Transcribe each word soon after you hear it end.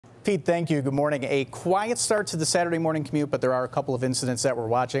Pete, thank you. Good morning. A quiet start to the Saturday morning commute, but there are a couple of incidents that we're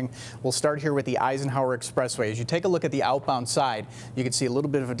watching. We'll start here with the Eisenhower Expressway. As you take a look at the outbound side, you can see a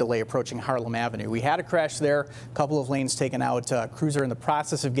little bit of a delay approaching Harlem Avenue. We had a crash there, a couple of lanes taken out. Crews are in the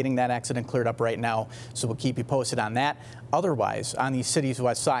process of getting that accident cleared up right now, so we'll keep you posted on that. Otherwise, on the city's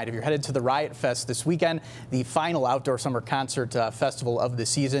west side, if you're headed to the Riot Fest this weekend, the final outdoor summer concert festival of the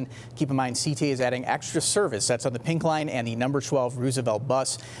season, keep in mind CTA is adding extra service. That's on the Pink Line and the number 12 Roosevelt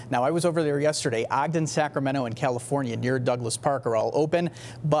bus. Now, I was over there yesterday. Ogden, Sacramento, and California near Douglas Park are all open,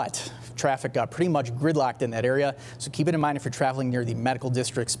 but traffic got pretty much gridlocked in that area. So keep it in mind if you're traveling near the medical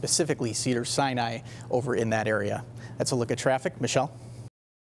district, specifically Cedars-Sinai over in that area. That's a look at traffic. Michelle?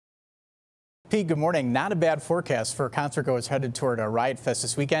 Pete, good morning. Not a bad forecast for concert goers headed toward a Riot Fest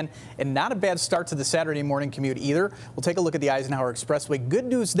this weekend, and not a bad start to the Saturday morning commute either. We'll take a look at the Eisenhower Expressway. Good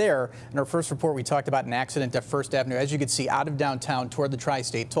news there. In our first report, we talked about an accident at First Avenue. As you can see, out of downtown toward the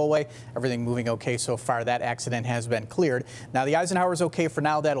Tri-State Tollway, everything moving okay so far. That accident has been cleared. Now, the Eisenhower is okay for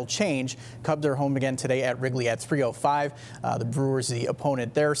now. That'll change. Cubs are home again today at Wrigley at 3:05. The Brewers, the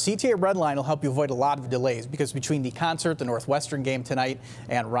opponent there. CTA Red Line will help you avoid a lot of delays because between the concert, the Northwestern game tonight,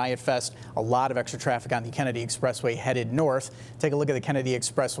 and Riot Fest, a lot of extra traffic on the Kennedy Expressway headed north. Take a look at the Kennedy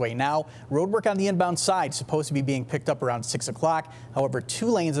Expressway now. Roadwork on the inbound side supposed to be being picked up around 6 o'clock. However, 2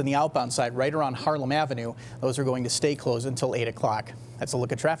 lanes on the outbound side right around Harlem Avenue, those are going to stay closed until 8 o'clock. That's a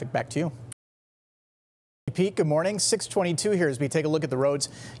look at traffic. Back to you. Pete, good morning. 6:22 here as we take a look at the roads.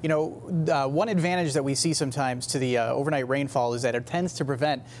 You know, one advantage that we see sometimes to the overnight rainfall is that it tends to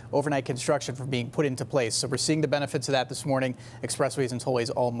prevent overnight construction from being put into place. So we're seeing the benefits of that this morning. Expressways and tollways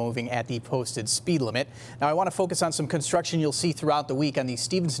all moving at the posted speed limit. Now, I want to focus on some construction you'll see throughout the week on the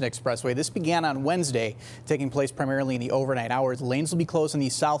Stevenson Expressway. This began on Wednesday, taking place primarily in the overnight hours. Lanes will be closed on the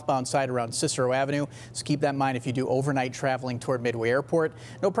southbound side around Cicero Avenue, so keep that in mind if you do overnight traveling toward Midway Airport.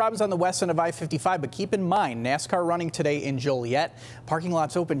 No problems on the west end of I-55, but keep in mind NASCAR running today in Joliet. Parking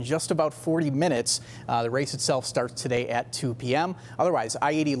lots open just about 40 minutes. The race itself starts today at 2 p.m. Otherwise,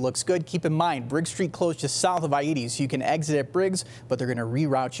 I-80 looks good. Keep in mind, Briggs Street closed just south of I-80, so you can exit at Briggs, but they're going to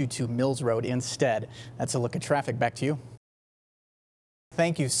reroute you to Mills Road instead. That's a look at traffic. Back to you.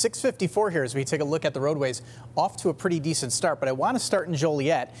 Thank you. 6:54 here as we take a look at the roadways. Off to a pretty decent start, but I want to start in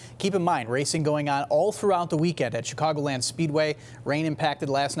Joliet. Keep in mind, racing going on all throughout the weekend at Chicagoland Speedway. Rain impacted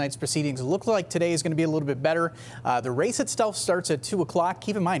last night's proceedings. It looks like today is going to be a little bit better. The race itself starts at 2 o'clock.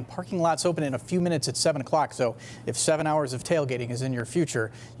 Keep in mind, parking lots open in a few minutes at 7 o'clock. So if 7 hours of tailgating is in your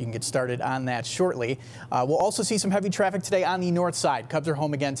future, you can get started on that shortly. We'll also see some heavy traffic today on the north side. Cubs are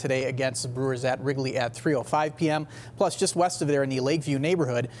home again today against the Brewers at Wrigley at 3:05 p.m. Plus, just west of there in the Lakeview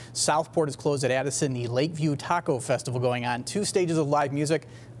neighborhood, Southport is closed at Addison. The Lakeview Taco Festival going on. 2 stages of live music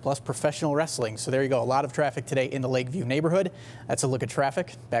plus professional wrestling. So there you go. A lot of traffic today in the Lakeview neighborhood. That's a look at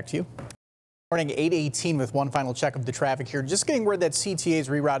traffic. Back to you. Morning, 8:18 with one final check of the traffic here. Just getting word that CTA is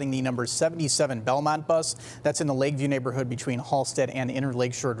rerouting the number 77 Belmont bus. That's in the Lakeview neighborhood between Halstead and Inner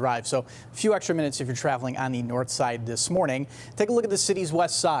Lakeshore Drive. So a few extra minutes if you're traveling on the north side this morning. Take a look at the city's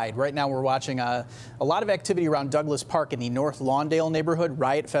west side. Right now we're watching a lot of activity around Douglas Park in the North Lawndale neighborhood.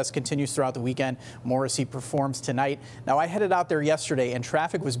 Riot Fest continues throughout the weekend. Morrissey performs tonight. Now, I headed out there yesterday and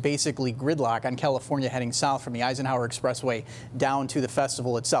traffic was basically gridlock on California heading south from the Eisenhower Expressway down to the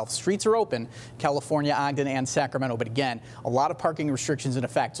festival itself. Streets are open. California, Ogden, and Sacramento. But again, a lot of parking restrictions in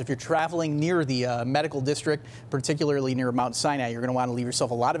effect. So if you're traveling near the medical district, particularly near Mount Sinai, you're going to want to leave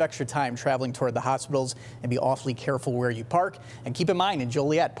yourself a lot of extra time traveling toward the hospitals and be awfully careful where you park. And keep in mind, in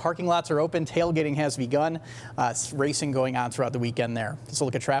Joliet, parking lots are open. Tailgating has begun. Racing going on throughout the weekend there. Let's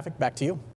look at traffic. Back to you.